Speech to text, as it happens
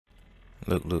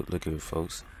Look here,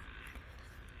 folks.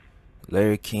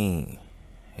 Larry King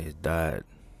has died,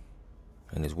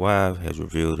 and his wife has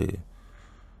revealed the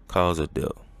cause of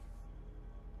death.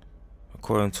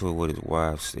 According to what his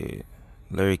wife said,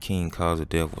 Larry King's cause of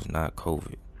death was not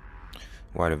COVID.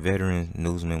 While the veteran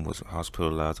newsman was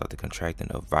hospitalized after contracting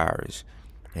a virus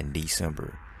in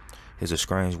December, his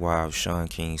estranged wife, Shawn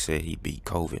King, said he beat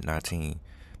COVID-19,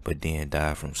 but then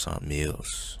died from something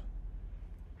else.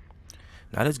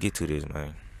 Now let's get to this,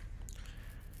 man.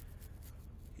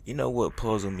 You know what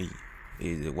puzzled me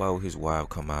is that why would his wife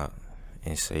come out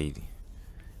and say,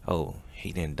 "Oh,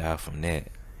 he didn't die from that.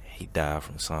 He died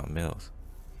from something else."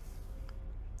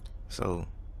 So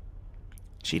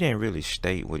she didn't really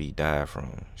state what he died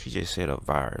from. She just said a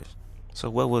virus. So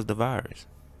what was the virus?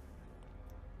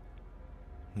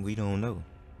 We don't know.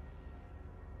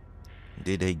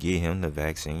 Did they get him the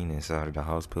vaccine inside of the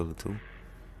hospital too?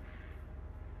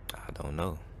 I don't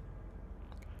know.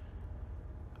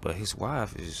 But his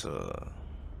wife is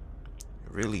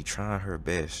really trying her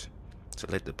best to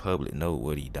let the public know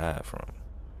what he died from.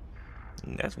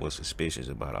 And that's what's suspicious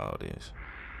about all this.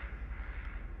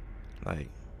 Like,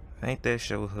 ain't that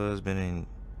your husband? And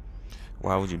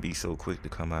why would you be so quick to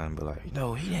come out and be like,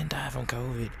 no, he didn't die from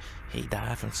COVID. He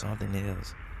died from something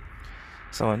else.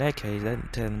 So in that case, that's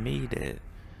telling me that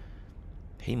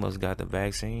he must got the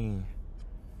vaccine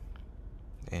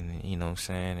and, you know what I'm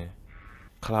saying, and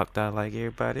clocked out like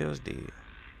everybody else did.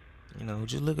 You know,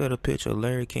 just look at a picture of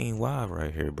Larry King wife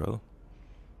right here, bro.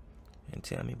 And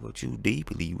tell me what you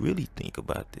deeply really think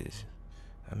about this.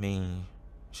 I mean,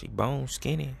 she bone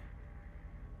skinny.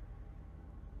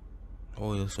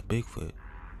 Or it's a Bigfoot.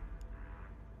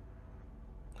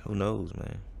 Who knows,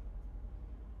 man?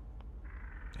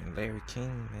 And Larry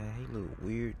King, man, he look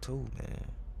weird too, man.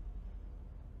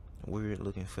 Weird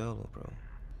looking fella, bro.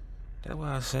 That's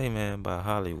why I say, man, about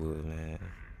Hollywood, man.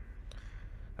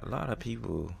 A lot of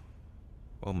people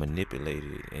are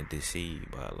manipulated and deceived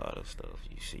by a lot of stuff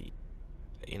you see.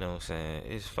 You know what I'm saying?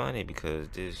 It's funny because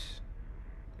this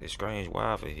strange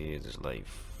wife of his is like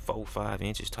 4-5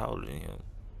 inches taller than him.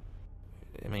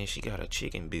 I mean, she got a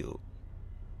chicken build.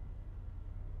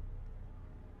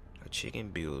 A chicken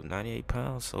build, 98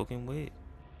 pounds soaking wet.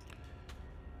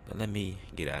 But let me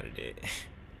get out of that.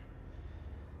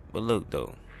 But look,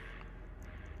 though.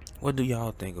 What do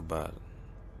y'all think about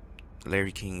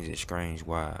Larry King's estranged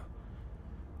wife?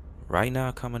 Right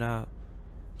now, coming out,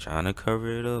 trying to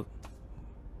cover it up.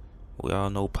 We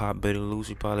all know Pop Better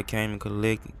Lucy probably came and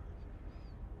collected.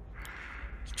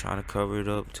 He's trying to cover it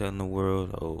up, telling the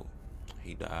world, oh,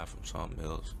 he died from something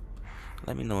else.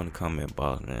 Let me know in the comment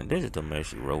box, man. This is the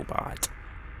Messy Robot.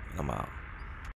 I'm out.